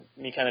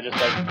me kind of just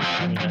like,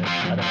 I mean, I don't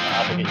want to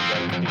obligate you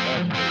guys too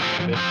much,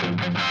 but basically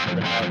we're going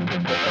to have the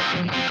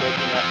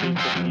S2E13 athletes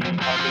at the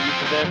Conquer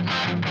Youth events.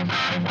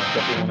 So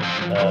if you want to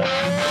meet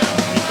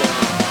them,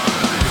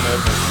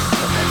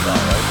 stuff like that,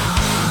 right?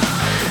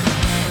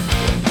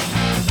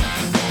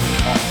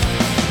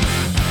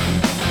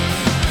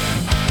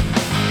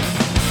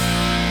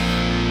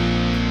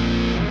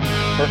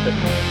 Perfect.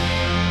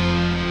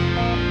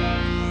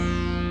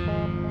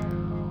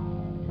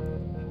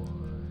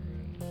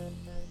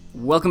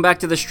 Welcome back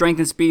to the Strength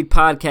and Speed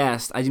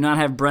podcast. I do not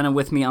have Brenna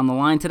with me on the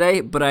line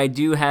today, but I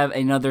do have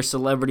another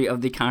celebrity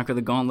of the Conquer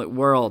the Gauntlet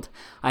world.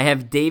 I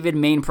have David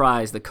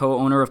Mainprize, the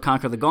co-owner of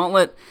Conquer the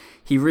Gauntlet.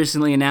 He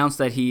recently announced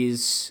that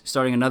he's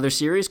starting another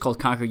series called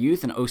Conquer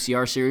Youth, an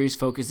OCR series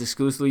focused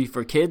exclusively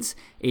for kids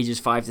ages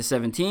 5 to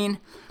 17.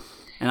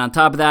 And on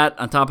top of that,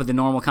 on top of the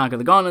normal Conquer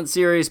the Gauntlet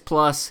series,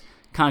 plus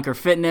Conquer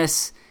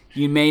Fitness,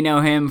 you may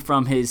know him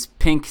from his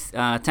pink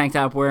tank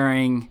top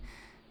wearing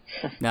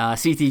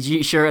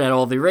CTG shirt at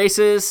all the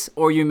races,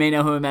 or you may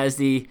know him as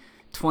the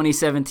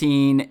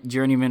 2017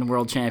 Journeyman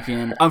World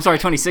Champion. I'm sorry,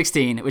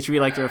 2016, which we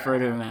like to refer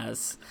to him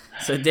as.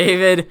 So,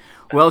 David,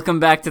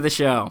 welcome back to the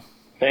show.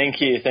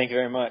 Thank you. Thank you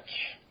very much.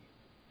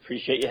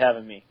 Appreciate you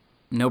having me.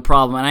 No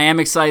problem. And I am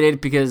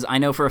excited because I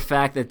know for a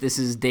fact that this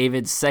is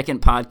David's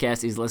second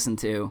podcast he's listened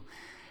to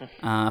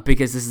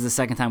because this is the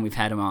second time we've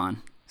had him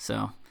on.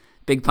 So,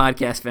 big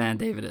podcast fan,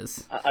 David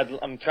is.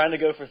 I'm trying to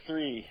go for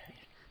 3.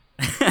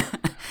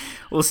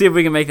 We'll see if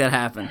we can make that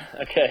happen.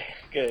 Okay,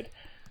 good.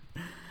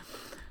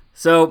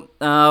 So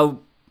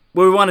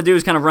what we want to do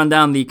is kind of run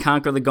down the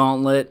Conquer the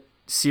Gauntlet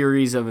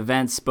series of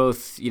events,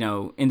 both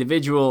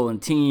individual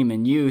and team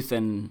and youth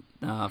and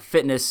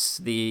fitness,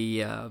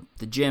 the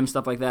gym,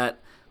 stuff like that.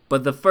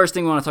 But the first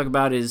thing we want to talk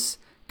about is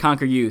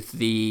Conquer Youth,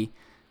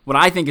 what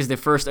I think is the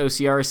first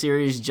OCR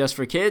series just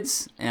for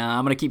kids.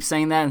 I'm going to keep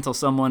saying that until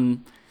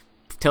someone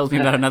tells me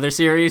about another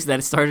series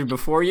that started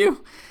before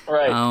you.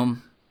 Right.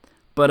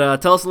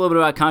 But tell us a little bit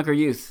about Conquer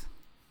Youth.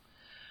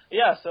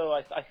 Yeah, so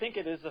I think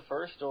it is the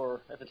first,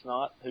 or if it's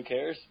not, who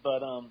cares?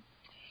 But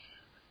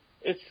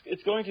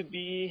it's going to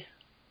be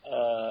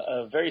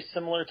very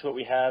similar to what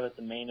we have at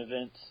the main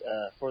event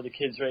for the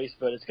kids race,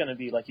 but it's going to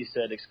be, like you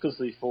said,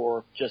 exclusively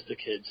for just the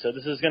kids. So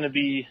this is going to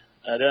be,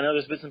 I know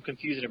there's been some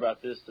confusion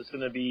about this. It's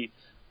going to be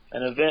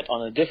an event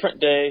on a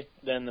different day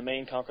than the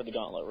main Conquer the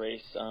Gauntlet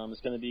race.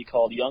 It's going to be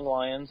called Young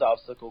Lions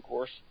Obstacle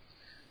Course,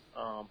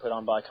 put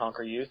on by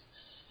Conquer Youth.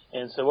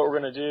 And so what we're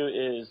going to do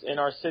is in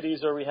our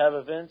cities where we have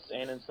events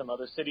and in some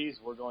other cities,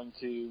 we're going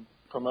to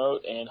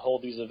promote and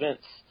hold these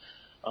events,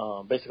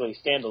 basically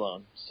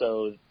standalone.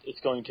 So it's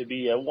going to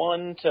be a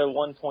 1 to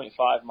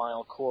 1.5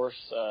 mile course.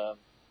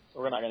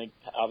 We're not going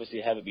to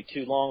obviously have it be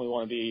too long. We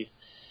want to be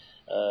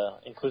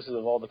inclusive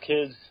of all the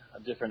kids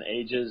of different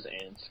ages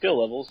and skill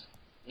levels.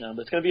 But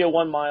it's going to be a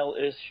 1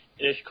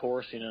 mile-ish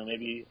course,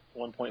 maybe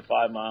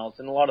 1.5 miles.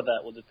 And a lot of that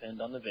will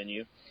depend on the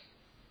venue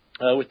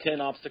with 10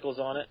 obstacles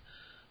on it.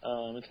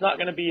 It's not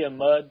going to be a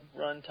mud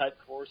run type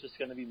course. It's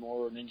going to be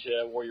more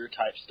Ninja Warrior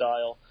type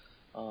style.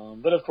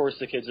 But of course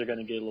the kids are going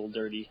to get a little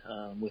dirty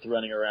with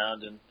running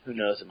around, and who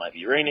knows, it might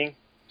be raining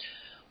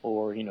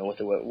or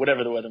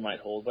whatever the weather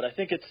might hold. But I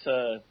think it's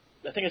going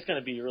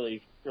to be a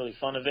really, really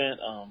fun event.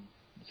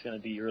 It's going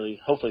to be really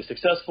hopefully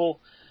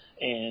successful,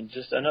 and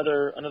just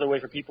another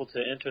way for people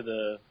to enter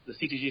the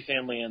CTG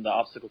family and the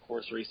obstacle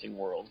course racing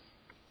world.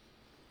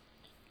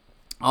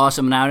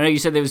 Awesome. Now, I know you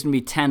said there was going to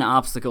be 10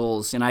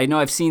 obstacles, and I know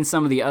I've seen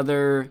some of the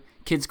other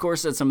kids'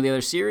 courses at some of the other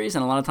series,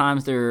 and a lot of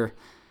times they're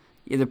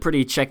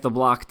pretty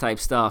check-the-block type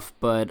stuff,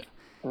 but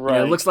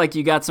right. It looks like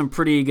you got some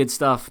pretty good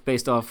stuff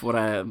based off what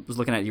I was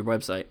looking at your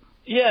website.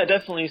 Yeah,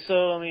 definitely.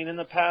 So, I mean, in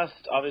the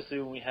past, obviously,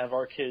 when we have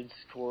our kids'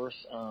 course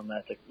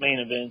at the main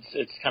events,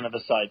 it's kind of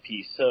a side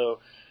piece. So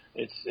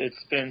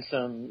it's been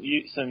some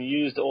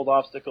used old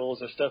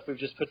obstacles or stuff we've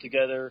just put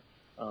together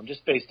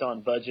just based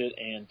on budget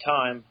and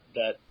time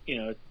that,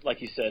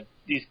 like you said,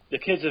 the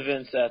kids'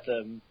 events at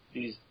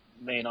these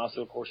main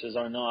obstacle courses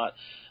are not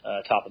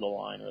top of the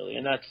line, really.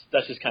 And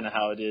that's just kind of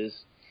how it is.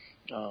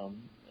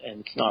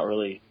 And it's not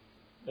really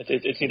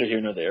it's neither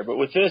here nor there. But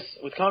with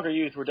Conquer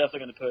Youth, we're definitely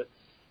going to put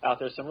out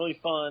there some really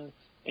fun,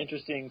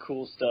 interesting,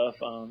 cool stuff.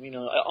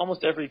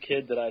 Almost every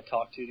kid that I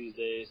talk to these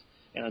days,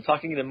 and I'm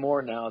talking to them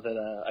more now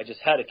that I just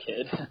had a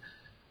kid.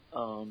 They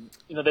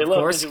love. Of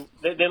course.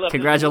 They love.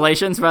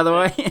 Congratulations, by the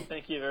way.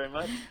 Thank you very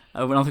much.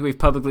 I don't think we've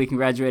publicly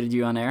congratulated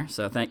you on air,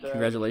 so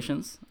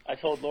congratulations. I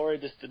told Lori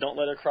just to don't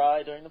let her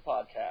cry during the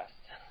podcast.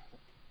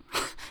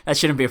 That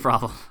shouldn't be a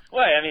problem.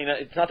 Well, I mean,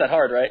 it's not that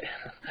hard, right?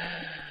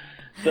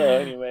 So,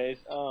 anyways,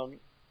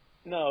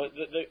 no,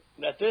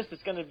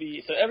 it's going to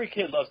be, so every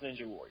kid loves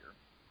Ninja Warrior.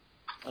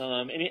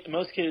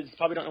 Most kids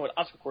probably don't know what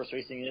obstacle course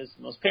racing is.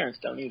 Most parents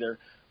don't either,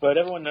 but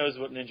everyone knows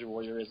what Ninja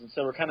Warrior is, and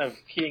so we're kind of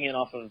keying in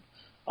off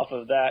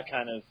of that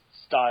kind of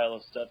style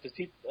of stuff, because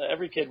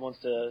every kid wants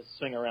to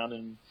swing around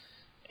and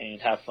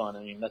have fun. I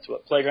mean, that's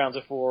what playgrounds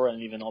are for,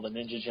 and even all the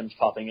ninja gyms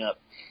popping up.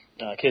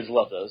 Kids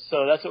love those.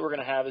 So that's what we're going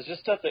to have, is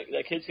just stuff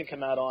that kids can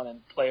come out on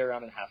and play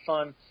around and have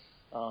fun.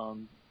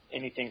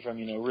 anything from,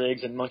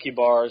 rigs and monkey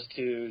bars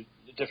to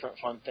different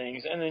fun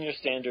things, and then your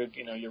standard,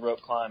 your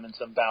rope climb and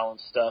some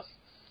balance stuff.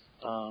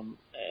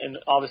 And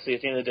obviously,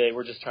 at the end of the day,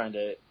 we're just trying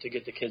to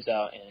get the kids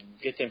out and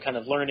get them kind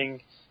of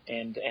learning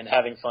and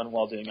having fun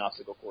while doing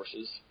obstacle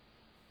courses.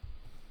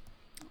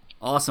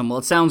 Awesome. Well,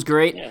 it sounds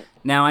great. Yeah.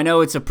 Now, I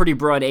know it's a pretty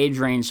broad age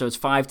range, so it's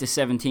 5 to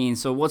 17.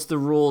 So what's the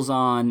rules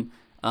on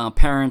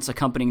parents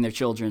accompanying their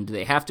children? Do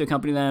they have to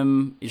accompany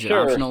them? Is it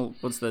optional?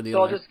 What's the deal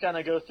So I'll there? just kind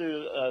of go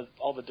through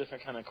all the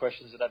different kind of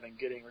questions that I've been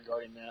getting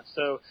regarding that.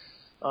 So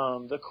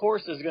the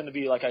course is going to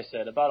be, like I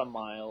said, about a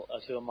mile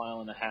to a mile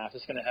and a half.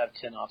 It's going to have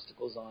 10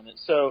 obstacles on it.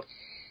 So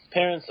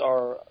parents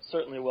are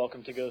certainly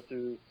welcome to go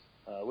through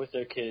with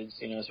their kids,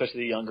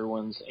 especially the younger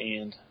ones,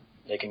 and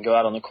they can go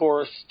out on the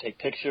course, take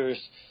pictures,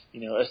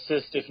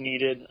 assist if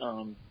needed.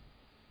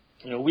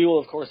 We will,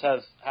 of course,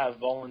 have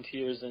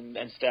volunteers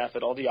and staff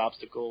at all the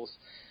obstacles,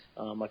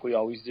 like we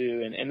always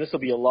do. And this will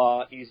be a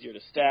lot easier to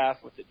staff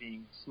with it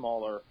being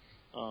smaller.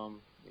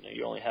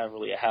 You only have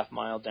really a half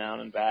mile down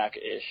and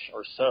back-ish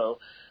or so.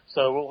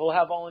 So we'll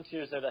have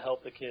volunteers there to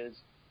help the kids.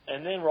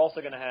 And then we're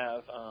also going to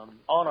have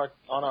on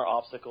our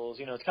obstacles,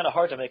 it's kind of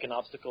hard to make an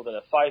obstacle that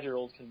a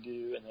 5-year-old can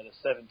do and that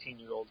a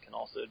 17-year-old can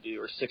also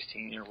do, or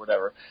 16 or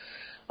whatever.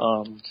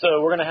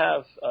 So we're going to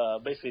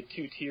have basically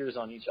 2 tiers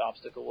on each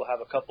obstacle. We'll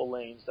have a couple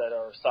lanes that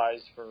are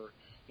sized for,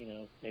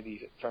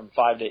 maybe from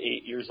 5 to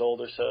 8 years old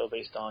or so,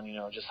 based on,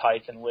 just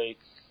height and weight.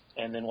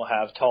 And then we'll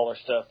have taller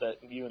stuff that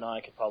you and I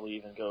could probably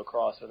even go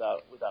across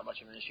without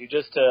much of an issue,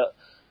 just to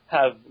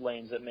have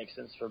lanes that make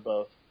sense for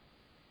both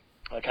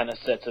kind of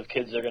sets of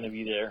kids that are going to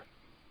be there,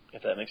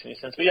 if that makes any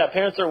sense. But yeah,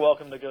 parents are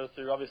welcome to go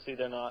through. Obviously,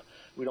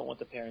 we don't want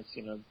the parents,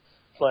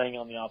 playing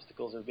on the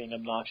obstacles or being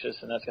obnoxious,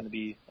 and that's going to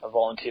be a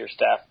volunteer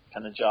staff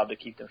kind of job to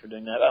keep them from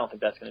doing that. I don't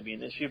think that's going to be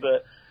an issue,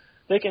 but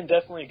they can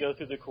definitely go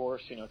through the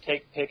course,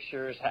 take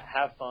pictures,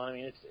 have fun. I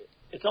mean,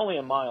 it's only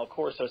a mile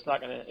course, so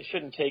it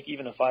shouldn't take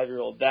even a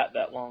 5-year-old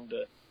that long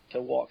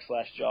to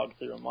walk/jog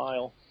through a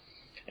mile.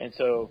 And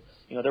so,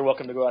 they're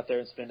welcome to go out there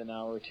and spend an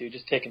hour or two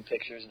just taking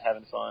pictures and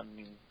having fun. I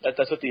mean,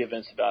 that's what the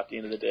event's about at the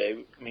end of the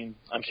day. I mean,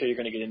 I'm sure you're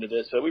going to get into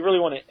this, but we really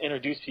want to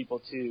introduce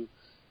people to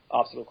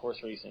obstacle course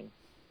racing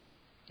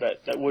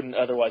that wouldn't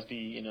otherwise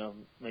be,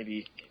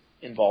 maybe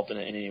involved in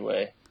it in any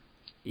way.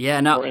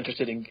 Yeah, no. Or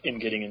interested in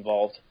getting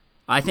involved.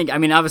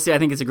 Obviously, I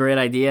think it's a great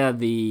idea,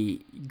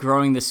 the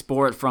growing the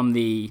sport from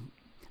the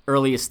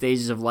earliest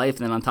stages of life.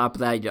 And then on top of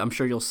that, I'm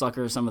sure you'll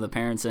sucker some of the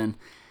parents in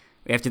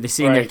after they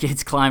see their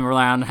kids climb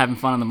around having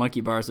fun on the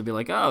monkey bars. They'll be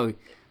like, oh,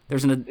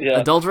 there's an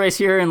adult race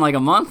here in like a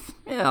month?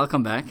 Yeah, I'll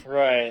come back.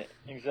 Right,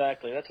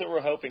 exactly. That's what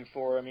we're hoping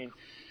for. I mean,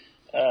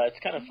 it's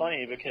kind of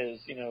funny because,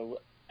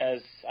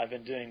 as I've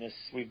been doing this,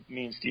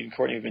 me and Steve and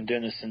Courtney have been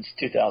doing this since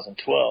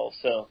 2012.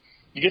 So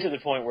you get to the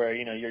point where,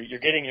 you're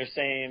getting your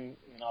same,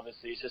 and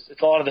obviously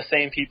it's a lot of the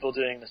same people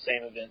doing the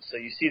same events. So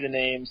you see the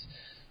names,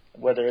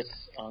 whether it's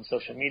on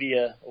social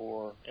media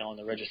or on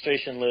the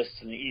registration lists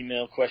and the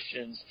email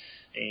questions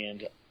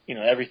and,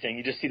 everything.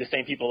 You just see the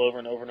same people over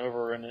and over and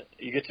over, and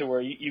you get to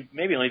where you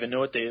maybe don't even know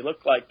what they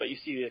look like, but you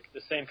see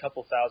the same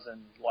couple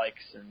thousand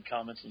likes and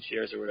comments and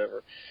shares or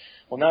whatever.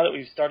 Well, now that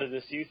we've started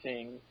this U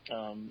thing,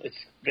 it's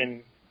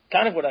been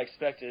kind of what I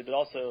expected, but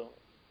also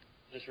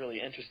just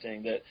really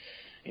interesting that,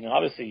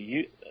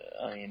 obviously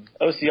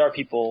OCR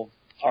people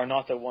are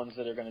not the ones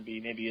that are going to be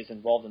maybe as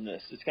involved in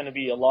this. It's going to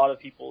be a lot of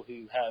people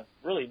who have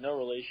really no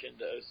relation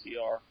to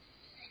OCR.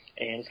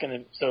 And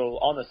so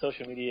on the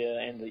social media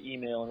and the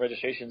email and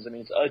registrations,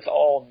 it's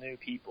all new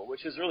people,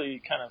 which is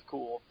really kind of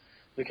cool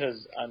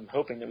because I'm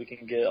hoping that we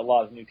can get a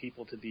lot of new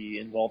people to be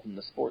involved in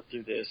the sport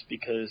through this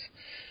because,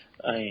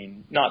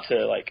 not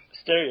to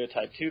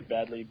stereotype too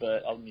badly,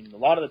 but a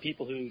lot of the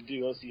people who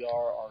do OCR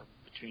are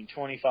between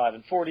 25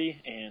 and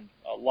 40, and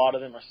a lot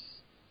of them are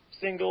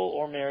single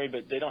or married,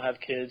 but they don't have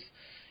kids.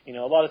 A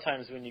lot of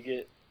times when you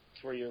get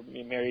to where you're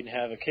married and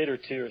have a kid or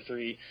 2 or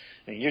 3,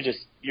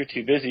 you're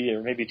too busy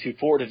or maybe too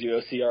poor to do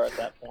OCR at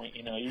that point.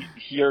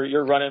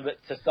 You're running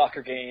to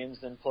soccer games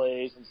and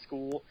plays and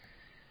school,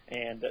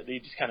 and you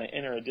just kind of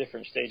enter a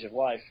different stage of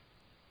life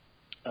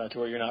to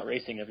where you're not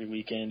racing every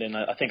weekend. And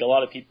I think a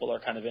lot of people are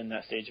kind of in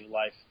that stage of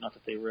life, not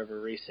that they were ever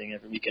racing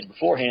every weekend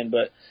beforehand,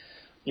 but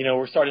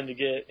we're starting to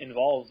get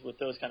involved with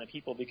those kind of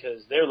people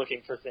because they're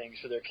looking for things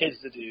for their kids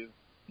to do,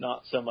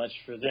 not so much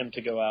for them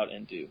to go out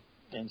and do.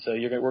 And so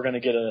we're going to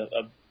get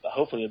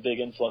hopefully a big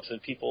influx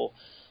of people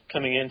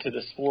coming into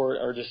the sport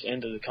or just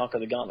into the Conquer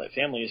the Gauntlet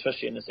family,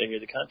 especially in this area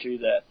of the country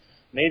that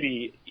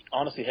maybe,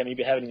 honestly,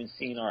 maybe haven't even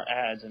seen our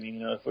ads.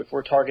 If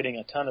we're targeting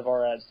a ton of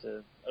our ads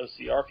to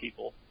OCR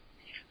people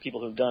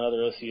who've done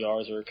other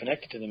OCRs or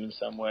connected to them in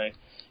some way,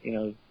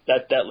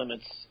 that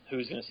limits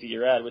who's going to see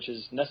your ad, which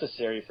is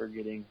necessary for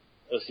getting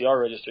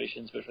OCR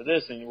registrations. But for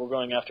this, we're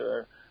going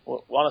after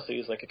what honestly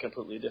is like a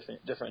completely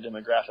different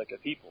demographic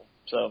of people.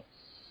 So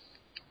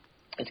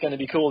it's going to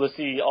be cool to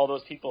see all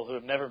those people who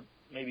have never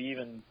maybe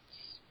even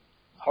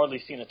hardly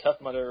seen a Tough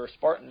Mudder or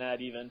Spartan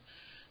ad even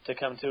to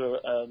come to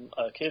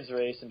a kids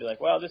race and be like,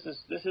 wow, this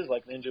is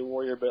like Ninja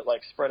Warrior, but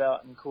like spread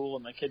out and cool,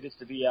 and my kid gets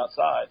to be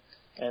outside.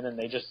 And then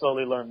they just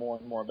slowly learn more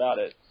and more about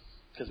it.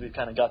 because we've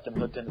kind of got them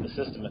hooked into the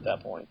system at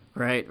that point.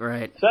 Right.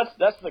 So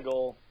that's the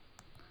goal.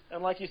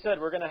 And like you said,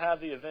 we're going to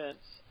have the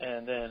events,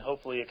 and then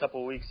hopefully a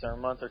couple of weeks or a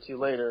month or two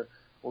later,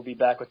 we'll be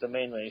back with the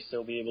main race. So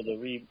we'll be able to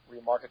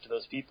remarket to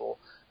those people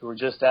who were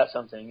just at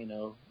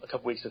something, a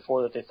couple weeks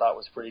before that they thought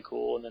was pretty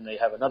cool, and then they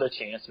have another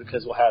chance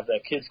because we'll have the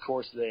kids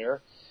course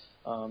there,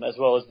 as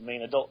well as the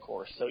main adult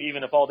course. So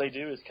even if all they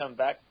do is come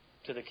back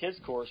to the kids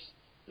course,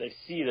 they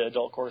see the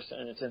adult course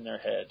and it's in their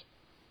head.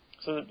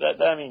 So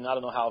that I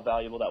don't know how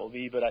valuable that will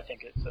be, but I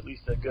think it's at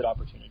least a good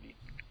opportunity.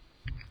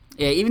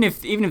 Yeah, even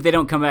if they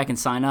don't come back and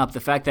sign up, the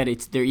fact that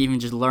they're even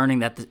just learning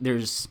that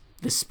there's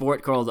this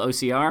sport called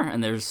OCR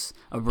and there's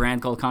a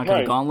brand called Conquer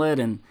the Gauntlet,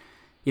 and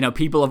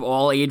people of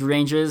all age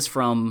ranges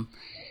from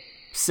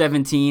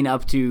 17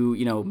 up to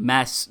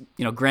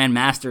grand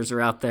masters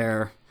are out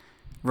there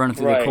running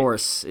through the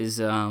course is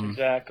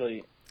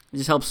exactly. It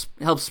just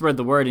helps spread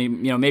the word.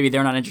 And, maybe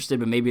they're not interested,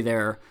 but maybe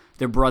their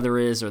brother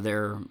is, or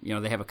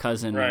they have a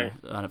cousin or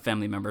a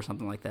family member or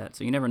something like that.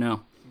 So you never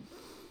know.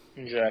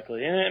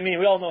 Exactly. And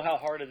we all know how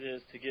hard it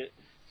is to get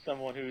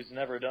someone who's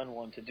never done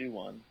one to do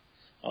one.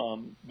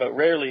 But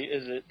rarely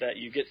is it that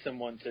you get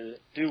someone to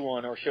do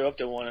one or show up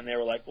to one and they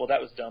were like, well,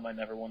 that was dumb. I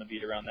never want to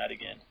be around that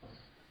again.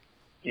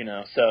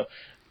 So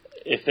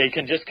if they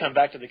can just come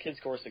back to the kids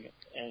course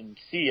and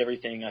see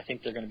everything, I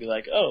think they're going to be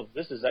like, oh,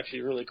 this is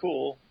actually really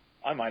cool.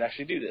 I might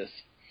actually do this.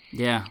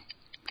 Yeah.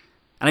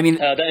 And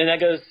that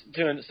goes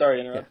to, sorry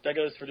to interrupt, that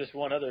goes for just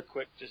one other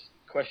quick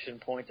question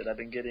point that I've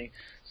been getting.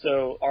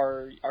 So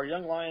our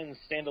Young Lions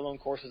standalone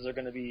courses are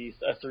going to be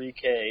a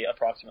 3K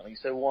approximately,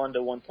 so 1 to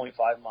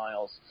 1.5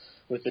 miles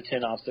with the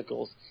 10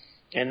 obstacles.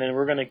 And then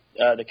we're going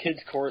to, the kids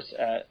course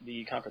at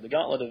the Conquer the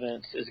Gauntlet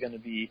events is going to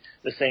be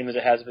the same as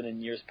it has been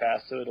in years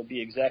past. So it'll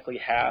be exactly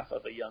half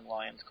of a Young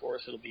Lions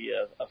course. It'll be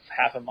a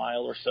half a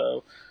mile or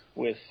so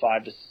with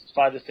 5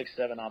 to 6,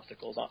 7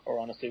 obstacles, or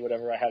honestly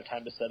whatever I have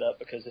time to set up,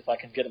 because if I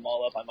can get them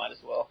all up, I might as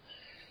well.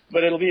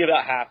 But it'll be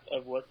about half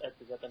of what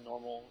is at the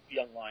normal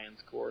Young Lions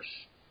course.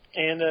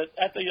 And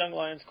at the Young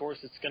Lions course,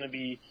 it's going to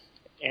be,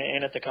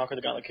 and at the Conquer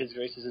the Gauntlet Kids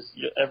races,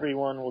 every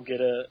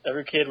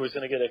kid was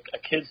going to get a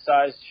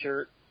kid-sized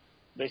shirt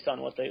based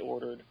on what they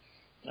ordered,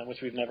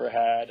 which we've never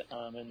had.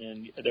 And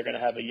then they're going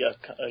to have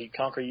a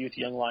Conquer Youth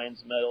Young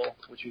Lions medal,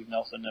 which we've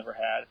also never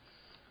had,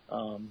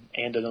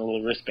 and a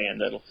little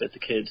wristband that'll fit the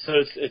kids. So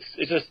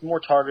it's just more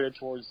targeted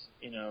towards,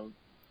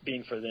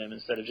 being for them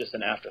instead of just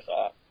an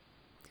afterthought.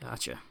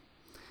 Gotcha.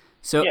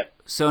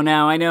 So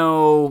now I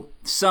know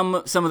some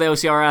of the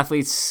OCR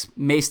athletes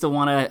may still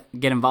want to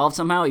get involved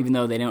somehow, even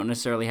though they don't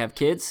necessarily have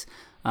kids.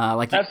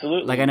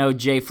 Absolutely. Like I know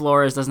Jay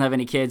Flores doesn't have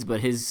any kids, but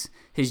his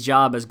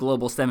job as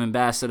global STEM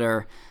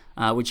ambassador,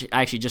 which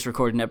I actually just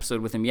recorded an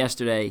episode with him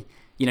yesterday,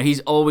 he's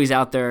always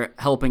out there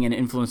helping and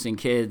influencing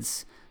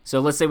kids. So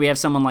let's say we have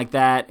someone like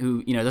that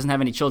who, doesn't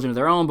have any children of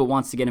their own, but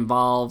wants to get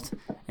involved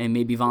and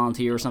maybe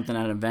volunteer or something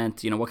at an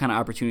event. What kind of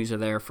opportunities are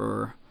there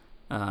for?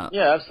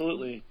 Yeah,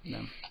 absolutely.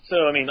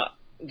 So,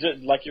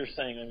 just like you were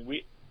saying,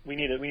 we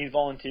need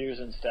volunteers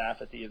and staff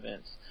at the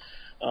events.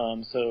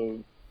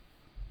 So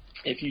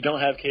if you don't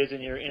have kids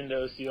and you're into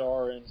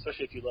OCR, and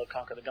especially if you love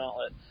Conquer the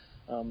Gauntlet,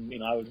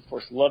 I would, of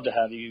course, love to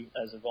have you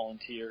as a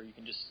volunteer. You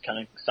can just kind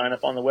of sign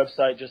up on the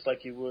website just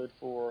like you would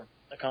for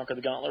a Conquer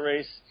the Gauntlet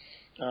race.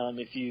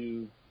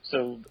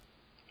 So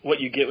what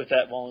you get with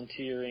that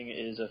volunteering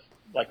is,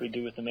 like we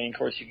do with the main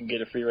course, you can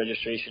get a free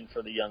registration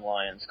for the Young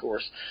Lions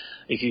course.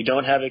 If you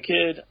don't have a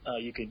kid,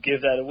 you could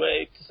give that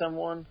away to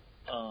someone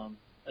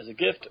as a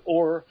gift,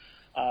 or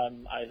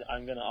I'm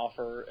going to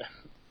offer,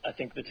 I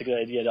think it's a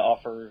good idea to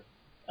offer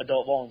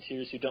adult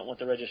volunteers who don't want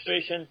the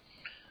registration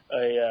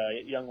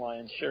a Young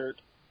Lions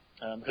shirt,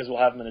 because we'll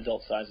have them in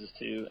adult sizes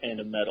too, and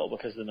a medal,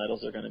 because the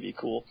medals are going to be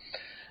cool.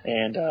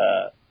 And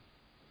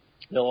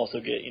they'll also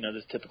get,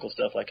 this typical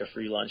stuff like a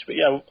free lunch. But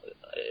yeah,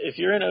 if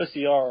you're in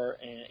OCR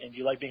and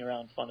you like being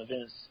around fun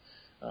events,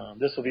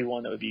 this will be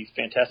one that would be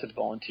fantastic to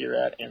volunteer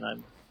at. And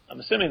I'm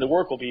assuming the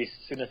work will be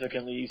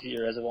significantly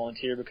easier as a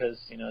volunteer, because,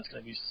 it's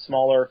going to be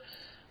smaller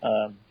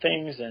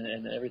things,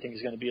 and everything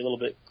is going to be a little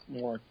bit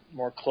more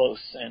close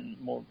and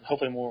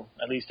hopefully more,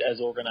 at least as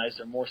organized,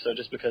 or more so,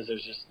 just because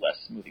there's just less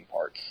moving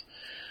parts.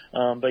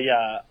 But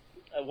yeah,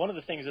 one of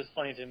the things that's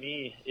funny to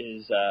me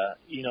is, a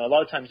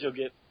lot of times you'll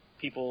get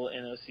people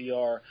in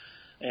OCR,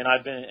 and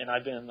I've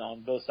been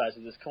on both sides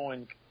of this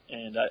coin,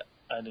 and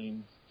I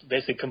mean,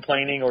 basically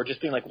complaining or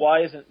just being like,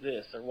 why isn't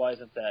this, or why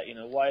isn't that,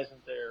 why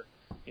isn't there,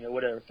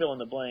 whatever, fill in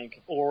the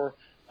blank, or,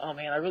 oh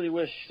man, I really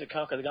wish the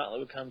Conquer the Gauntlet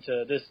would come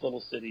to this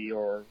little city,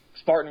 or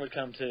Spartan would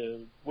come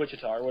to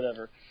Wichita, or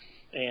whatever.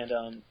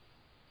 And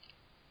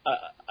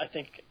I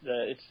think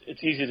that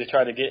it's easy to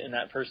try to get in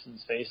that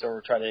person's face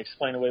or try to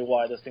explain away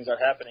why those things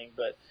aren't happening.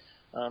 But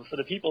for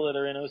the people that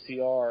are in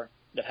OCR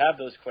that have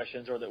those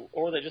questions, or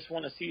that just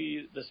want to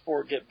see the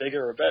sport get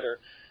bigger or better,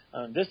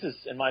 this is,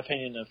 in my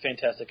opinion, a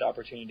fantastic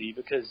opportunity,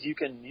 because you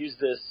can use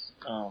this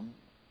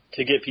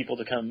to get people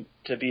to come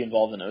to be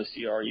involved in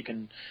OCR. You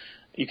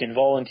can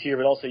volunteer,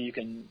 but also you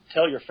can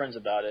tell your friends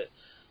about it.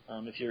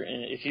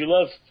 If you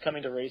love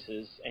coming to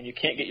races and you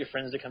can't get your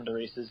friends to come to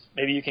races,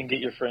 maybe you can get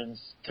your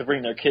friends to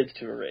bring their kids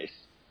to a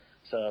race.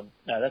 So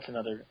that's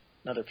another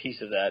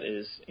piece of that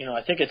is,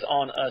 I think it's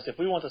on us. If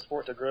we want the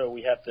sport to grow,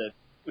 we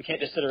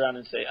can't just sit around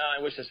and say,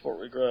 I wish the sport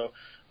would grow.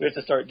 We have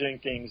to start doing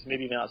things,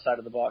 maybe even outside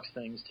of the box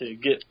things, to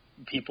get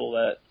people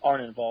that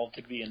aren't involved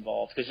to be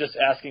involved. Because just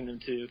asking them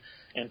to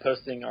and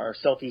posting our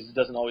selfies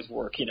doesn't always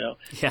work,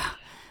 Yeah.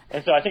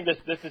 And so I think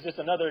this is just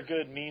another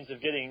good means of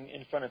getting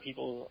in front of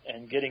people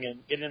and getting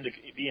them to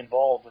be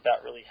involved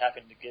without really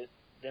having to get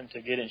them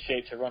to get in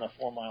shape to run a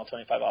 4-mile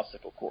 25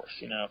 obstacle course,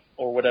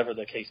 or whatever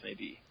the case may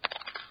be.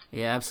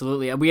 Yeah,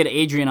 absolutely. We had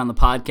Adrian on the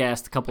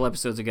podcast a couple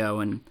episodes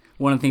ago, and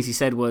one of the things he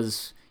said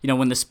was,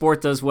 when the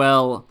sport does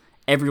well,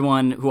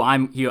 everyone who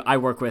I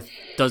work with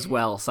does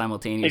well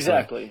simultaneously.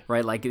 Exactly.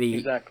 Right? Like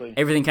exactly.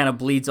 Everything kind of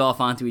bleeds off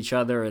onto each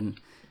other, and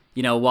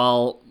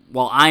while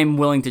I'm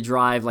willing to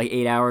drive like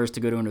 8 hours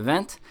to go to an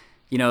event,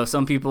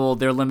 some people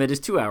their limit is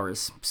 2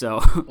 hours.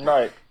 So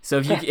right. So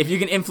if you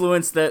can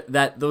influence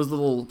that those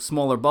little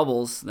smaller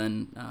bubbles,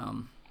 then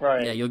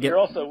right. Yeah, you'll get.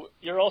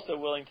 You're also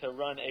willing to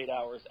run 8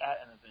 hours at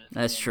an event.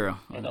 That's true.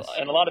 And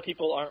a lot of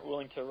people aren't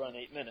willing to run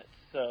 8 minutes.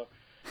 So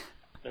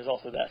there's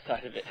also that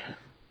side of it.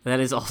 That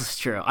is also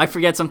true. I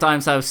forget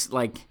sometimes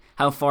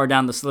how far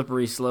down the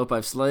slippery slope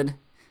I've slid.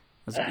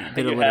 That's a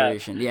bit of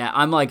alliteration. Yeah,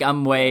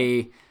 I'm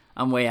way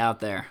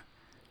out there.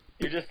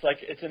 You're just like,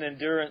 it's an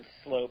endurance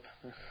slope.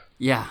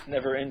 Yeah. It's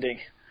never ending.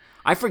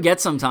 I forget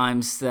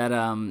sometimes that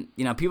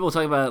people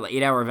talk about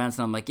 8-hour events,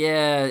 and I'm like,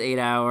 yeah, 8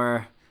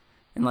 hour,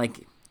 and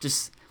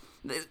just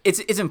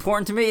it's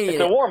important to me. It's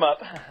a warm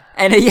up.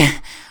 And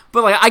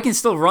but I can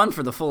still run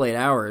for the full 8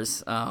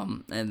 hours,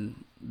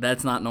 and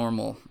that's not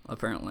normal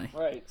apparently.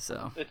 Right.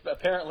 So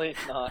apparently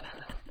it's not.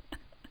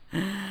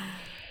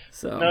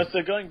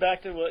 So going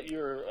back to what you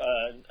were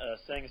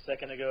saying a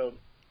second ago,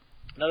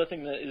 another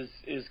thing that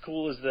is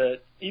cool is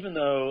that even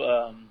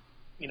though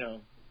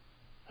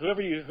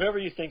whoever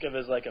you think of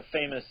as like a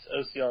famous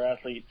OCR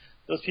athlete,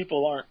 those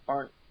people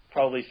aren't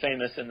probably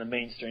famous in the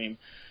mainstream,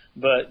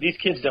 but these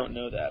kids don't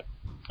know that,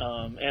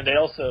 and they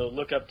also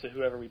look up to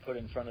whoever we put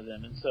in front of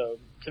them, and so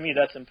to me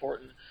that's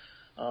important.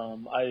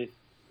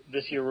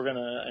 This year we're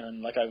gonna,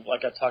 and like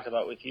I've talked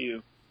about with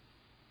you,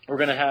 we're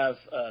gonna have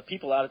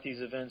people out at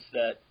these events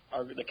that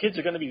the kids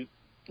are going to be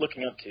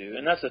looking up to,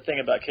 and that's the thing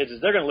about kids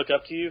is they're going to look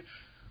up to you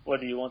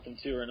whether you want them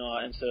to or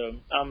not. And so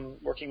I'm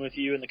working with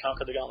you and the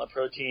Conquer the Gauntlet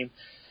Pro team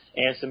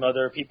and some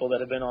other people that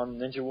have been on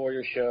Ninja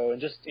Warrior show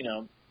and just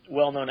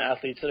well-known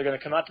athletes that are going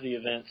to come out to the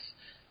events.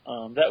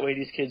 That way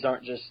these kids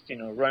aren't just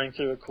running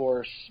through a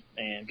course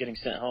and getting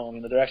sent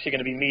home. They're actually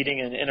going to be meeting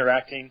and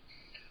interacting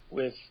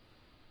with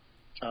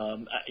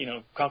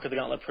Conquer the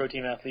Gauntlet Pro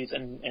Team athletes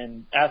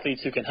and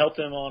athletes who can help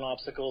them on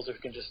obstacles or who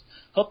can just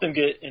help them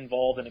get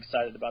involved and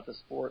excited about the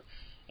sport.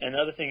 And the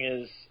other thing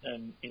is,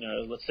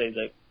 let's say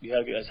that you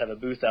guys have a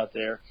booth out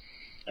there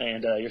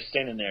and you're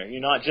standing there. You're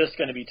not just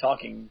going to be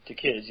talking to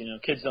kids.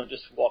 Kids don't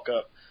just walk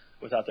up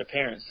without their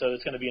parents. So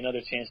it's going to be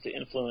another chance to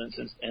influence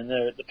and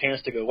the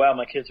parents to go, wow,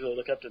 my kids really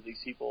look up to these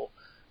people.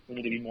 We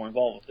need to be more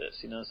involved with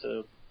this,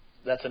 So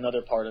that's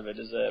another part of it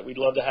is that we'd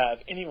love to have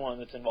anyone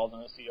that's involved in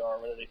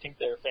OCR, whether they think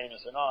they're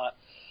famous or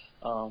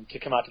not, to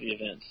come out to the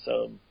events.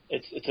 So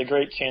it's a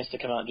great chance to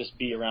come out and just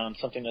be around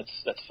something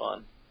that's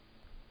fun.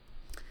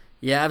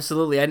 Yeah,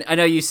 absolutely. I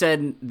know you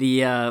said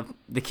the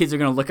kids are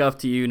going to look up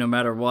to you no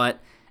matter what,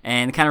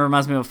 and it kind of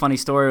reminds me of a funny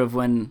story of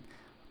when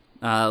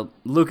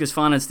Lucas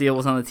Fonensteel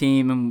was on the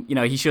team, and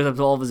he shows up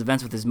to all of his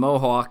events with his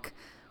mohawk.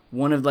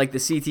 One of the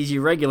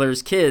CTG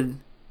regulars' kid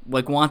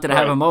wanted to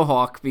have a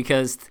mohawk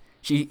because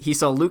he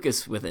saw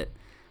Lucas with it,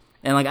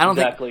 and I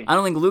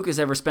don't think Lucas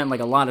ever spent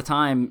a lot of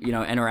time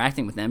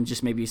interacting with them,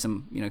 just maybe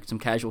some some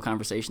casual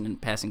conversation and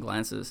passing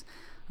glances.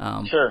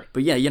 Sure.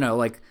 But yeah,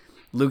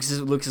 Lucas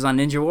is on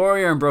Ninja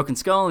Warrior and Broken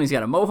Skull, and he's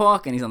got a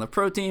mohawk, and he's on the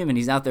pro team, and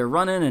he's out there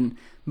running and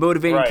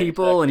motivating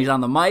people, exactly. And he's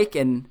on the mic,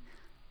 and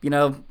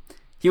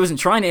he wasn't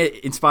trying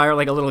to inspire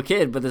like a little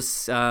kid, but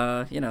this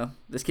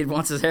this kid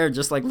wants his hair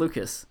just like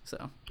Lucas.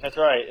 So that's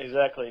right,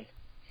 exactly.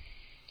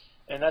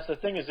 And that's the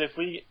thing is if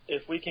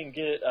we can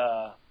get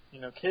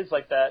kids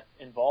like that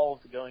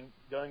involved going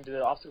to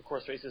the obstacle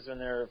course races when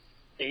they're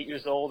 8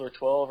 years old or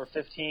 12 or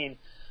 15,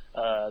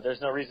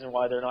 there's no reason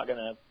why they're not going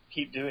to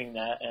keep doing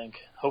that and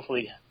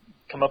hopefully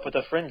come up with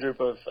a friend group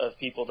of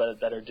people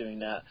that are doing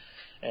that,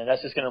 and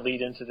that's just going to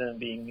lead into them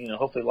being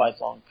hopefully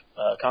lifelong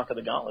Conquer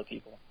the Gauntlet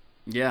people.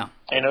 Yeah,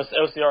 and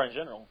OCR in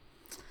general.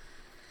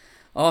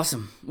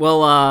 Awesome.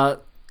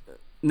 Well,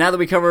 now that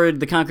we covered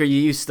the Conquer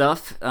UU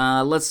stuff,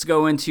 let's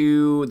go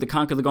into the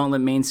Conquer the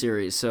Gauntlet main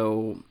series.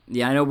 So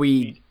yeah, I know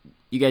you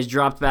guys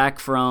dropped back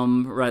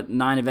from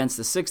 9 events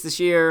to 6 this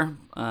year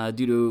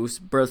due to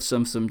births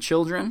of some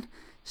children.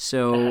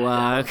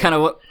 So kind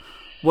of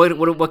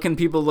what can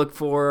people look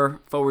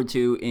forward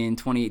to in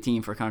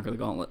 2018 for Conquer the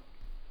Gauntlet?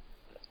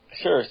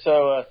 Sure.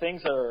 So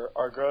things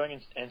are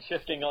growing and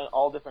shifting on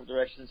all different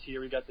directions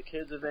here. We got the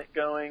kids event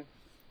going,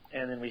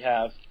 and then we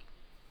have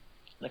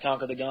the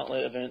Conquer the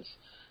Gauntlet events.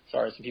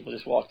 Sorry, some people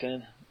just walked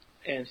in.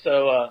 And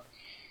so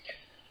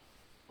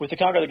with the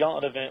Conquer the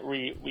Gauntlet event,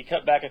 we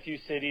cut back a few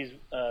cities.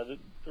 The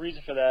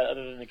reason for that,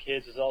 other than the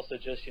kids, is also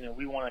just,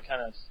 we want to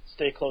kind of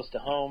stay close to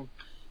home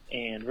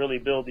and really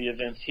build the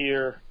events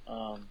here.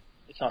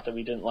 It's not that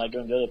we didn't like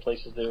going to other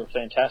places. They were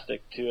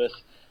fantastic to us.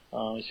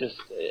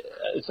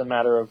 It's a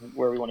matter of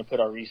where we want to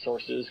put our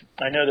resources.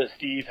 I know that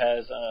Steve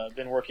has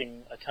been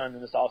working a ton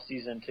in this off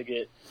season to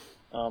get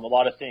a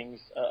lot of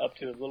things up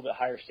to a little bit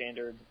higher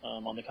standard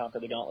on the Conquer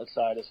the Gauntlet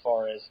side, as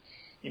far as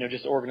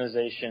just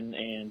organization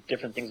and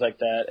different things like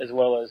that, as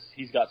well as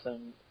he's got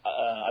some.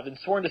 I've been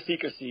sworn to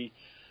secrecy,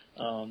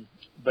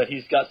 but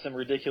he's got some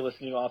ridiculous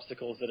new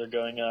obstacles that are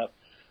going up.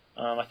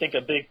 I think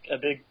a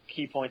big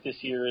key point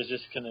this year is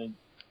just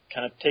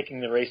kind of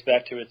taking the race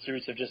back to its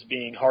roots of just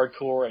being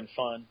hardcore and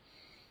fun,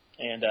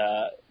 and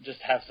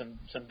just have some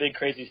big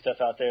crazy stuff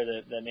out there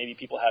that maybe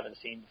people haven't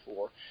seen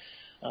before.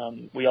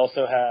 We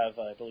also have,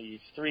 I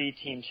believe, 3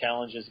 team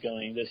challenges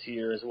going this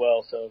year as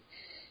well, so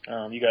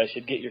you guys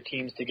should get your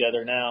teams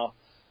together now,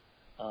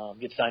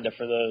 get signed up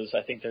for those.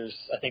 I think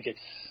it's,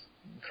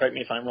 correct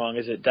me if I'm wrong,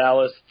 is it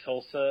Dallas,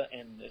 Tulsa,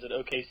 and is it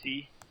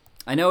OKC?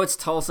 I know it's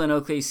Tulsa and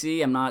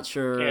OKC. I'm not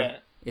sure. Yeah.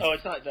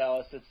 It's not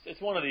Dallas.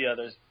 It's one of the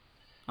others.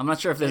 I'm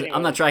not sure if there's.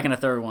 I'm not tracking a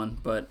third one,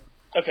 but.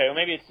 Okay, well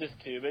maybe it's just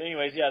 2. But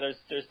anyways, yeah,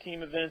 there's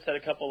team events at a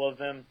couple of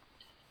them,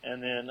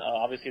 and then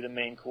obviously the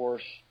main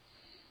course.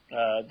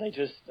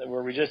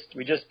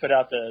 We just put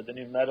out the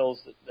new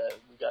medals that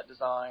we got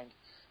designed.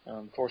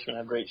 Of course, we're gonna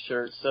have great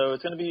shirts. So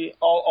it's gonna be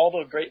all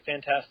the great,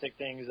 fantastic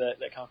things that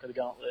Conquer the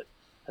Gauntlet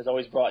has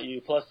always brought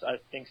you. Plus, I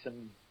think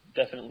some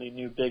definitely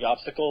new big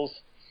obstacles.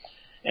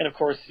 And, of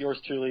course,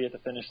 yours truly at the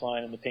finish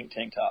line in the pink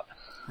tank top.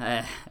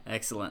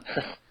 Excellent.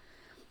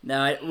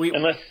 Now,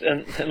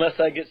 unless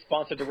I get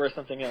sponsored to wear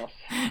something else.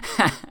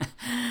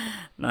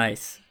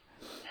 Nice.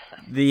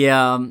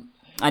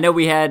 I know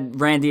we had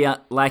Randy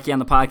Lackey on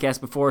the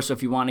podcast before, so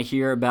if you want to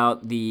hear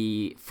about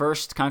the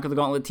first Conquer the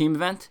Gauntlet team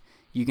event,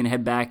 you can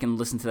head back and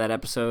listen to that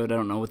episode. I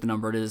don't know what the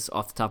number it is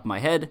off the top of my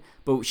head,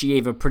 but she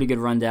gave a pretty good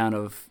rundown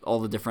of all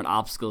the different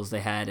obstacles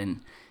they had,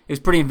 and it was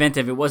pretty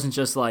inventive. It wasn't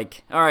just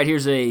like, all right,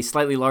 here's a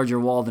slightly larger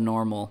wall than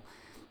normal.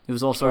 It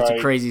was all sorts of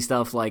crazy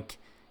stuff like,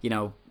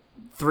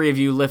 3 of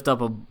you lift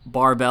up a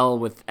barbell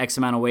with X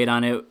amount of weight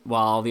on it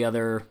while the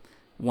other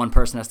one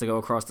person has to go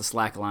across the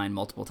slack line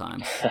multiple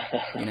times.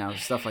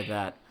 Stuff like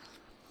that.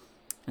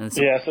 And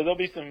so there'll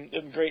be some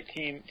great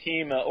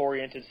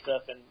team-oriented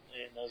stuff in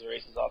those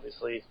races,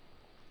 obviously.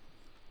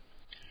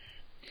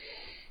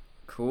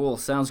 Cool.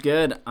 Sounds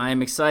good.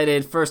 I'm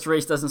excited. First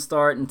race doesn't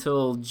start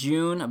until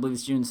June. I believe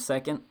it's June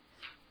 2nd.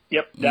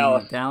 Yep,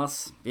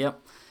 Dallas. Yep.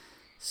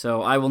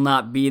 So I will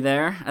not be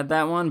there at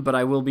that one, but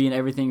I will be in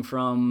everything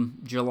from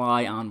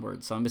July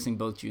onward. So I'm missing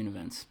both June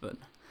events, but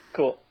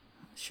cool.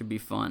 Should be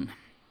fun.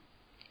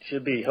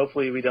 Should be.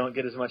 Hopefully we don't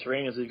get as much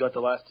rain as we got the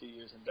last 2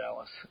 years in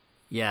Dallas.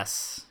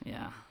 Yes.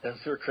 Yeah.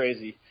 Those were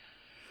crazy.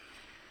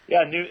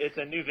 Yeah, it's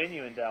a new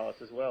venue in Dallas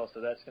as well,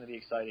 so that's going to be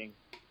exciting.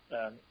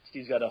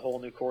 Steve's got a whole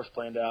new course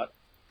planned out.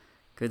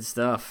 Good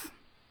stuff.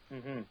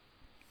 Mm-hmm.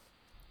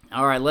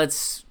 All right,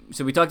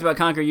 so we talked about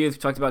Conquer Youth, we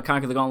talked about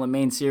Conquer the Gauntlet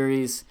main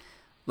series.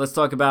 Let's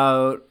talk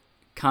about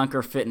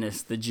Conquer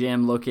Fitness, the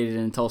gym located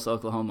in Tulsa,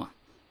 Oklahoma.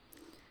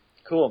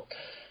 Cool.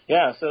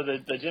 Yeah, so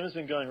the gym has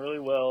been going really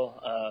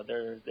well.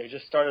 They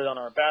just started on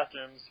our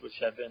bathrooms, which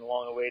have been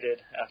long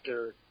awaited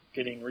after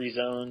getting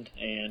rezoned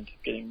and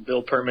getting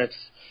build permits,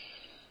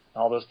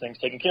 all those things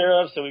taken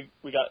care of. So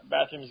we got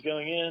bathrooms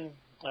going in.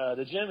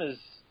 The gym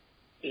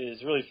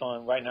is really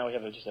fun. Right now we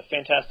have just a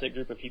fantastic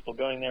group of people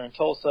going there in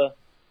Tulsa.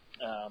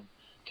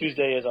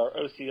 Tuesday is our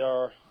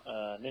OCR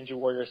Ninja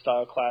Warrior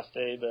style class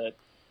day, but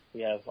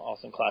we have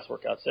awesome class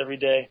workouts every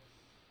day.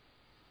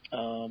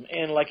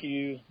 And like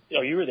you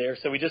were there.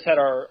 So we just had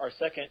our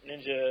second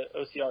Ninja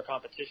OCR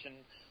competition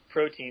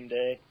pro team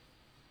day,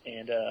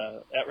 and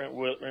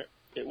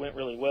it went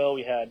really well.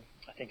 We had,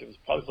 I think it was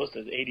probably close to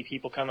 80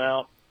 people come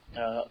out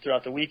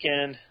throughout the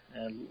weekend,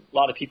 and a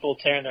lot of people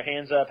tearing their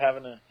hands up,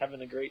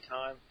 having a great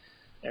time.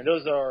 And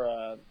those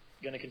are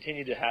going to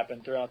continue to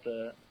happen throughout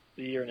the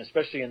year, and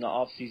especially in the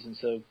off season.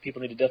 So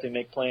people need to definitely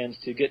make plans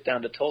to get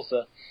down to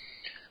Tulsa.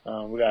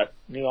 We got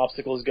new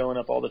obstacles going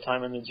up all the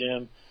time in the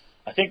gym.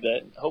 I think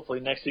that hopefully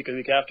next week or the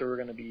week after we're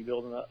going to be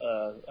building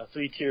a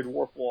 3-tiered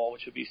warp wall,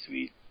 which would be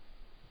sweet.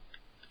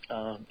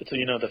 So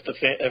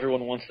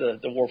everyone wants the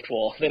warped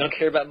wall. They don't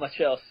care about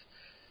much else.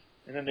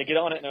 And then they get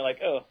on it and they're like,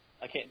 oh,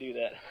 I can't do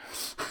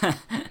that.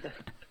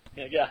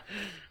 Yeah.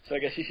 So I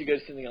guess you should go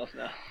to something else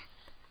now.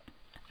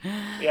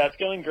 Yeah, it's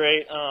going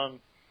great.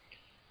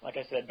 Like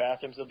I said,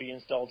 bathrooms will be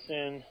installed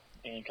soon,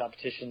 and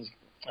competitions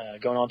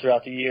going on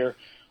throughout the year.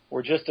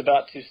 We're just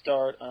about to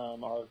start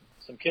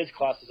some kids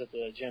classes at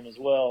the gym as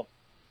well,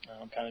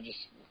 kind of just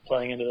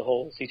playing into the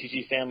whole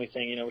CTG family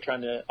thing. We're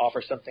trying to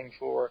offer something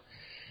for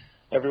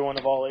everyone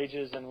of all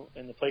ages and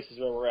in the places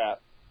where we're at.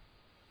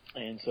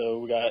 And so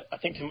we got,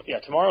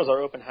 tomorrow's our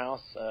open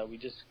house. We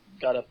just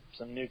got up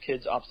some new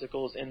kids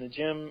obstacles in the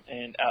gym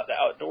and out the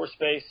outdoor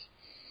space.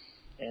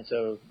 And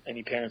so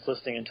any parents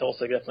listening in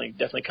Tulsa,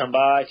 definitely come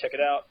by, check it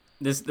out.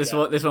 This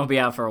won't be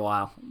out for a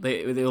while.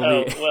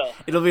 Well,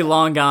 it'll be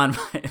long gone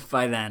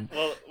by then.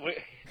 Well,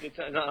 it's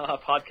not how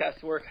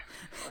podcasts work.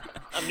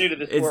 I'm new to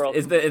this world.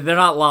 They're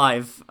not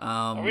live.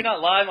 Are we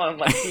not live on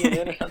like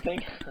CNN or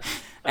something?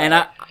 And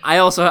I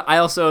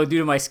also due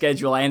to my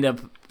schedule, I end up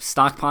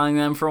stockpiling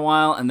them for a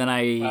while, and then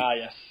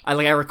yes. I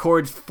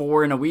record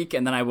 4 in a week,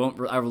 and then I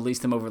release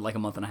them over like a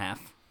month and a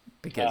half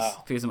because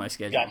of my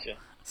schedule. Gotcha.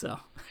 So,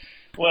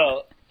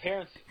 well,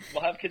 parents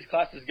will have kids'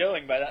 classes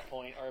going by that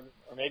point, or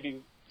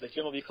maybe the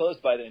gym will be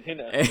closed by then. Who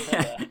knows?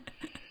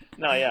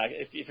 No, yeah.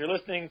 If you're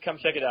listening, come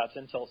check it out. It's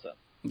in Tulsa.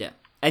 Yeah,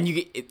 and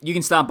you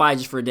can stop by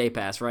just for a day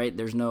pass, right?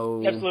 There's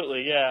no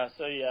absolutely, yeah.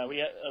 So yeah,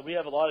 we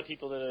have a lot of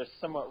people that are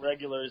somewhat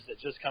regulars that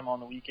just come on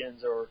the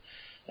weekends or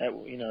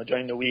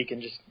during the week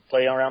and just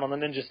play around on the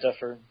ninja stuff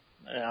for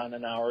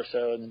an hour or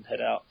so and then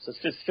head out. So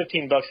it's just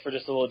 $15 for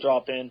just a little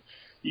drop in.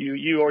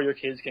 You or your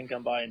kids can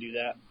come by and do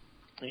that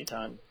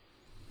anytime.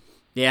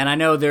 Yeah, and I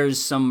know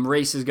there's some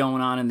races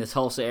going on in the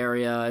Tulsa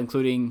area,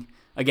 including,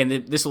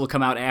 again, this will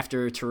come out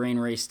after Terrain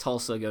Race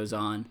Tulsa goes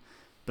on.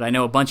 But I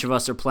know a bunch of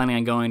us are planning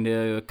on going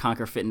to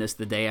Conquer Fitness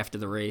the day after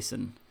the race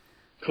and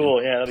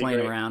cool, yeah, playing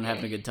around,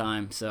 having a good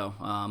time. So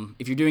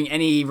if you're doing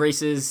any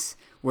races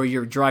where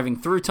you're driving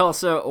through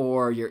Tulsa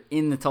or you're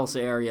in the Tulsa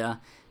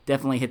area,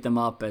 definitely hit them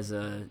up as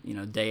a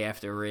day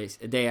after race,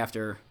 a day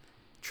after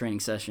training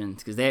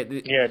sessions because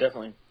yeah,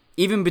 definitely.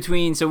 Even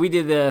between, so we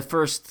did the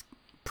first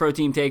Pro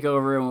Team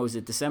Takeover, and what was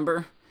it,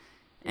 December?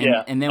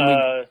 And then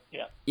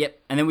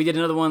and then we did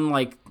another one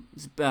like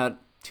about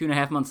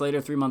 2.5 months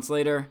later, 3 months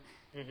later.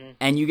 Mm-hmm.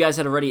 And you guys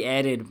had already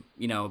added,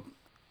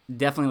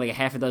 definitely like a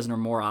half a dozen or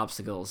more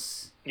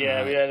obstacles.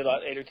 Yeah, we added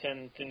about 8 or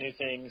 10 new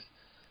things.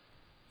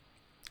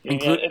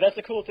 That's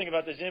the cool thing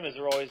about the gym is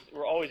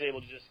we're always able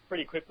to just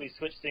pretty quickly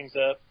switch things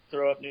up,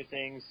 throw up new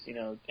things,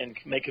 and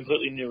make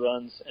completely new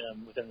runs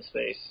within the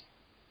space.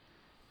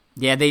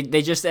 Yeah, they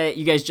just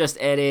you guys just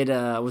added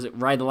was it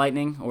Ride the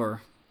Lightning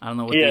or I don't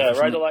know what. Yeah,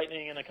 Ride the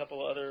Lightning and a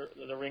couple of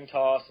the ring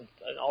toss and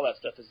all that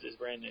stuff is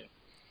brand new.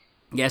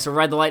 Yeah, so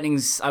Ride the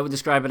Lightning's, I would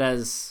describe it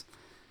as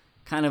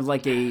kind of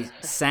like a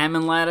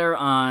salmon ladder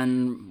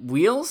on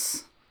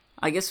wheels,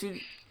 I guess.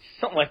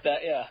 Something like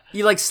that, yeah.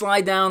 You like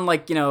slide down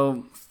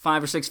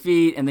 5 or 6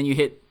 feet, and then you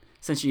hit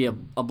essentially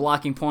a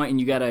blocking point, and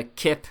you got to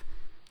kip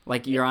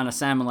like you're on a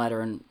salmon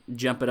ladder and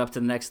jump it up to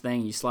the next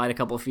thing. You slide a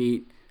couple of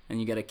feet, and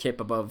you got to kip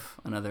above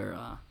another,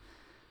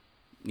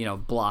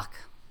 block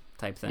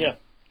type thing. Yeah,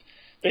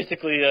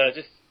 basically,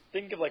 just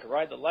think of like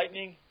Ride the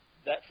Lightning,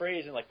 that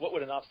phrase, and like what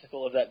would an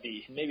obstacle of that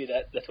be? Maybe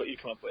that's what you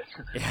come up with.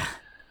 Yeah.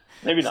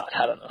 Maybe not.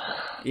 I don't know.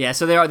 Yeah,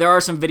 so there are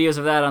some videos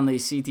of that on the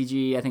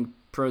CTG, I think,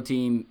 Pro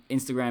Team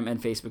Instagram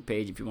and Facebook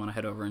page if you want to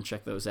head over and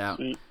check those out.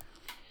 Sweet.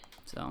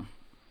 So.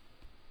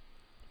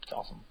 It's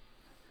awesome.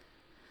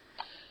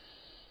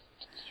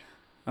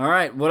 All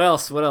right, what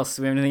else? Do we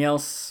have anything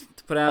else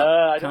to put out?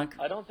 I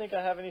don't think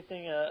I have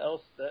anything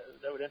else that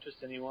would interest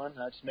anyone.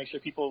 Just make sure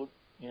people,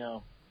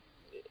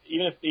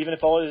 even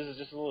if all it is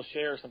just a little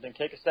share or something,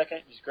 take a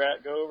second, just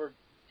go over,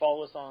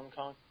 follow us on,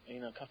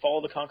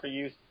 follow the Conquer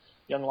Youth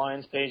Young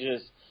Lions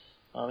pages.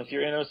 If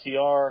you're in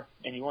OCR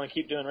and you want to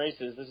keep doing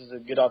races, this is a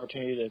good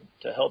opportunity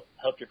to help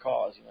your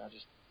cause.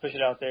 Just push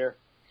it out there.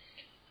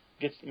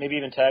 Maybe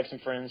even tag some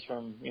friends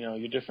from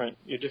your different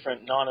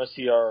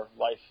non-OCR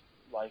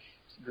life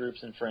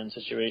groups and friend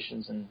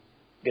situations and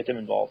get them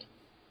involved.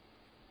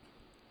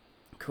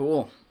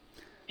 Cool.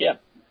 Yeah.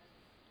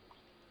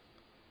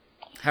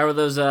 How are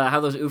those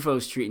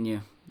UFOs treating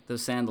you?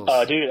 Those sandals?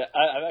 Dude,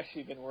 I've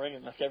actually been wearing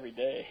them like every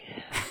day.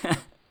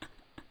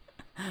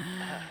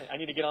 I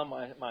need to get on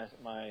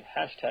my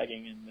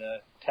hashtagging and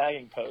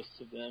tagging posts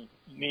of them.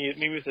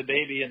 Me with the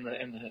baby and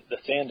the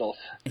sandals.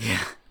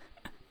 Yeah.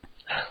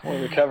 More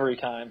recovery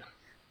time.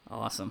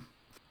 Awesome.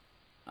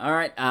 All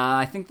right.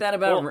 I think that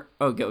about. Cool.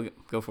 Oh,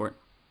 go for it.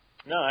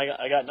 No,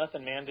 I got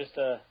nothing, man. Just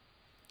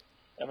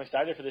I'm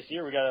excited for this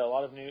year. We got a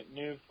lot of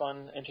new,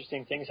 fun,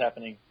 interesting things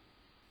happening.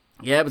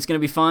 Yeah, it's gonna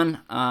be fun.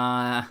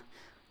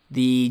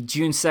 The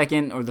June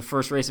 2nd or the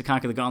first race of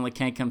Conquer the Gauntlet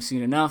can't come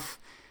soon enough.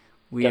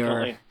 We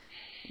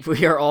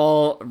are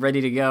all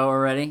ready to go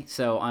already,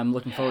 so I'm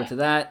looking forward to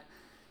that.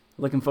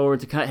 Looking forward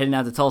to heading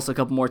out to Tulsa a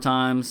couple more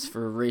times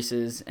for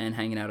races and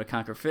hanging out at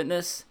Conquer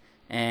Fitness.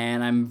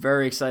 And I'm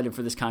very excited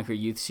for this Conquer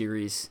Youth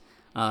Series,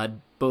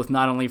 both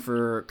not only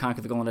for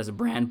Conquer the Gauntlet as a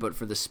brand, but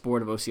for the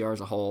sport of OCR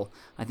as a whole.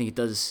 I think it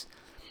does.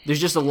 There's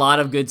just a lot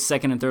of good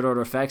second and third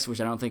order effects,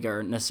 which I don't think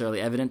are necessarily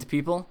evident to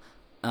people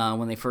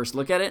when they first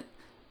look at it.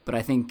 But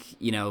I think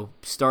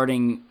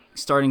starting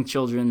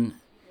children,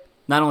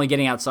 not only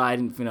getting outside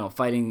and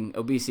fighting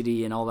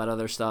obesity and all that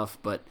other stuff,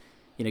 but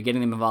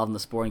getting them involved in the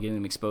sport and getting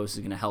them exposed is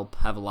going to help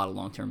have a lot of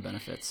long-term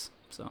benefits.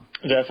 So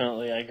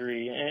definitely, I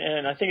agree,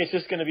 and I think it's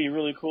just going to be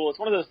really cool. It's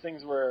one of those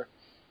things where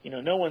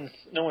no one's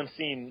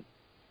seen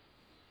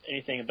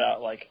anything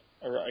about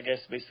or I guess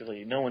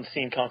basically no one's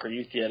seen Conquer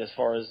Youth yet, as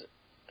far as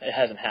it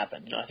hasn't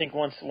happened. I think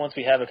once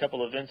we have a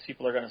couple of events,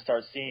 people are going to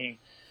start seeing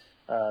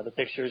the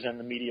pictures and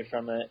the media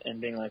from it and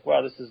being like,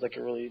 wow, this is like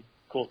a really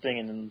cool thing,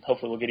 and then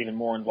hopefully we'll get even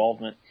more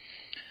involvement.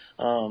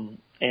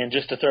 And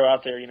just to throw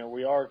out there,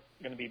 we are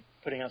going to be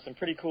putting out some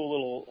pretty cool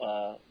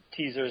little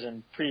teasers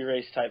and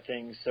pre-race type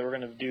things. So we're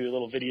going to do a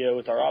little video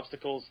with our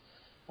obstacles.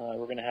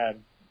 We're going to have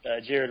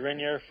Jared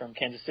Renier from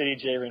Kansas City,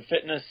 J-Ren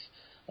Fitness,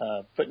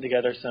 putting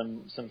together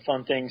some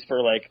fun things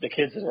for like the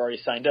kids that are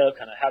already signed up,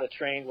 kind of how to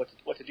train,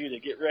 what to do to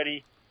get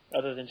ready,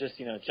 other than just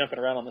jumping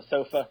around on the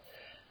sofa,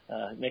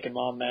 making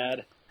mom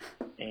mad.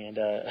 And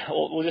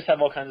we'll just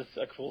have all kinds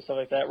of cool stuff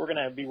like that. We're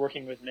going to be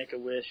working with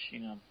Make-A-Wish,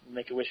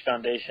 Make-A-Wish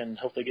Foundation,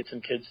 hopefully get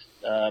some kids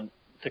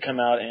to come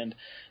out and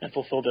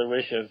fulfill their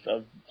wish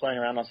of playing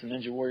around on some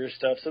Ninja Warrior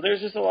stuff. So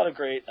there's just a lot of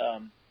great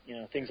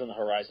things on the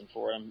horizon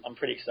for it. I'm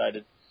pretty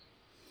excited.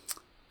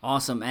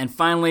 Awesome. And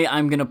finally,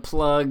 I'm going to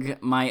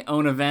plug my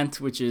own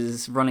event, which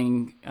is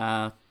running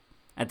at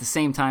the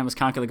same time as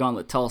Conquer the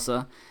Gauntlet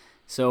Tulsa.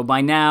 So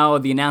by now,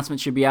 the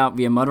announcement should be out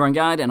via Mud Run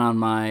Guide and on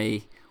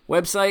my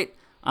website.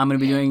 I'm going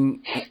to be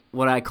doing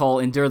what I call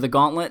Endure the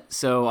Gauntlet.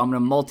 So I'm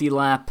going to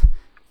multi-lap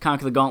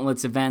Conquer the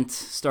Gauntlet's event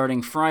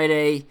starting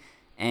Friday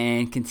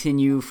and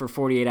continue for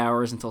 48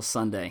 hours until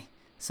Sunday.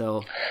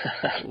 So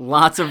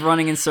lots of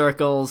running in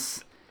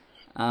circles.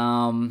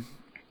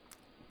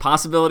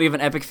 Possibility of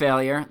an epic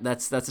failure.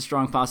 That's a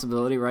strong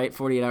possibility, right?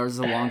 48 hours is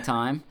a long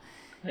time.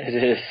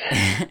 It is.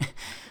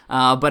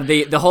 But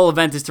the whole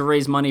event is to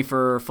raise money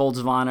for Folds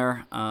of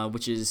Honor,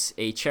 which is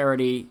a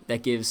charity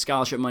that gives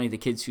scholarship money to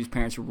kids whose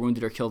parents were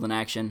wounded or killed in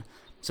action.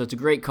 So it's a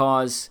great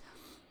cause.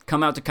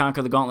 Come out to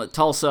Conquer the Gauntlet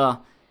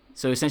Tulsa.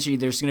 So essentially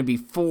there's going to be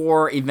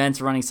 4 events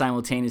running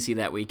simultaneously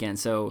that weekend.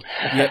 So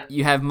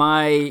you have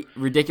my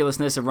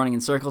ridiculousness of running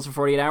in circles for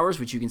 48 hours,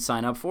 which you can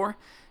sign up for,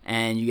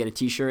 and you get a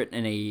t-shirt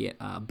and a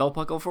belt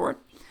buckle for it.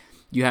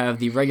 You have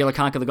the regular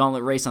Conquer the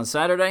Gauntlet race on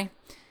Saturday.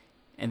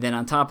 And then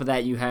on top of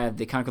that, you have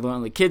the Conquer the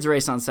Gauntlet Kids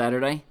race on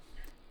Saturday.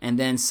 And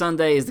then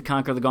Sunday is the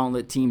Conquer the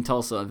Gauntlet Team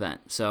Tulsa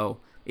event. So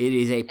it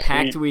is a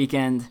packed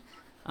weekend.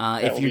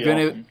 If you're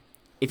gonna, awesome.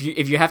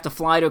 if you have to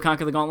fly to a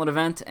Conquer the Gauntlet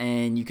event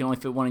and you can only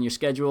fit one in your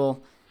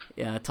schedule,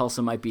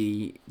 Tulsa might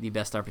be the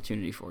best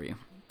opportunity for you.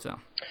 So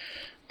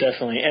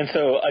definitely. And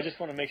so I just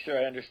want to make sure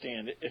I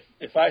understand.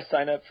 If I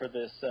sign up for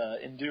this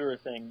Endure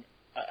thing,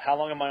 how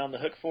long am I on the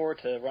hook for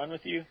to run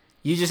with you?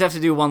 You just have to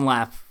do 1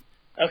 lap.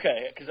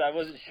 Okay, because I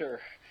wasn't sure.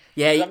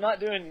 Yeah, I'm not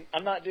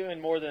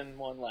doing more than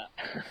 1 lap.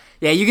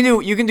 Yeah, you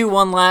can do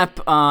 1 lap.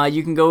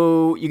 You can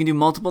do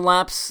multiple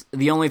laps.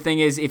 The only thing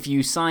is, if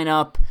you sign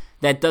up,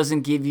 that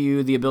doesn't give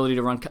you the ability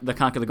to run the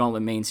Conquer the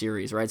Gauntlet main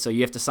series, right? So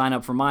you have to sign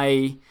up for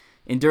my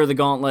Endure the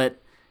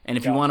Gauntlet, and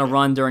if you want to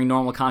run during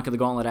normal Conquer the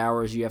Gauntlet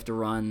hours, you have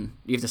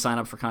to sign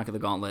up for Conquer the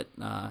Gauntlet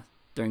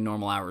during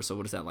normal hours. So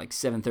what is that, like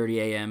 7:30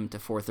 a.m. to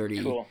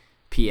 4:30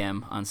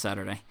 p.m. on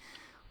Saturday?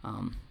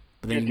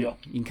 But then you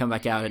can come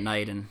back out at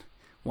night and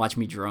watch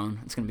me drone.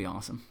 It's going to be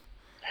awesome.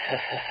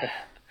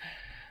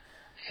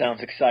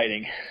 Sounds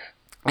exciting.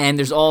 And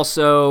there's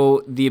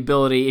also the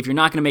ability, if you're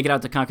not going to make it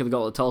out to Conquer the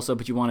Gauntlet Tulsa,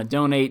 but you want to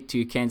donate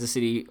to Kansas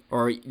City,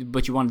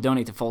 but you want to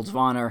donate to Folds of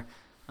Honor,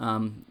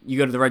 you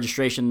go to the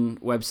registration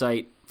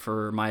website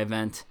for my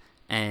event,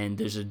 and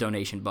there's a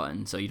donation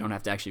button. So you don't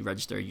have to actually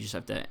register. You just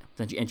have to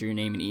enter your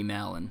name and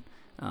email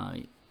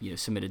and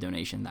submit a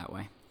donation that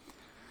way.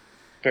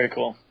 Very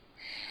cool.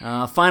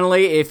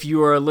 Finally, if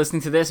you are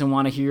listening to this and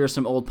want to hear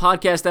some old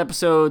podcast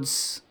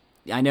episodes,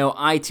 I know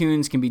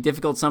iTunes can be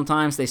difficult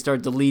sometimes. They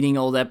start deleting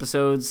old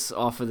episodes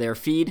off of their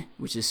feed,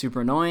 which is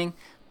super annoying.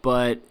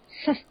 But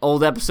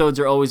old episodes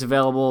are always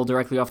available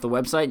directly off the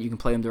website. You can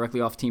play them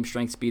directly off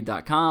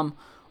teamstrengthspeed.com.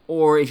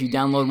 Or if you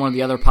download one of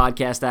the other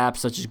podcast apps,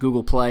 such as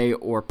Google Play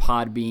or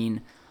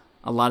Podbean,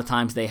 a lot of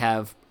times they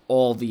have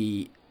all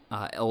the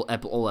old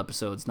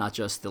episodes, not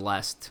just the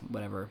last,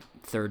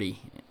 30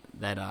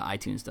 that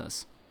iTunes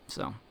does.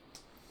 So,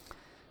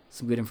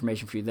 some good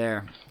information for you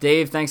there.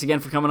 Dave, thanks again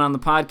for coming on the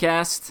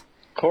podcast.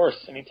 Of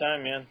course.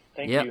 Anytime, man.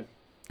 Thank you.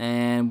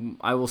 And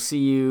I will see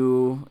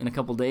you in a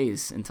couple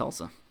days in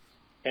Tulsa.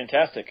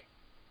 Fantastic.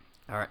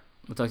 All right.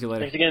 We'll talk to you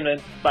later. Thanks again, man.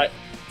 Bye.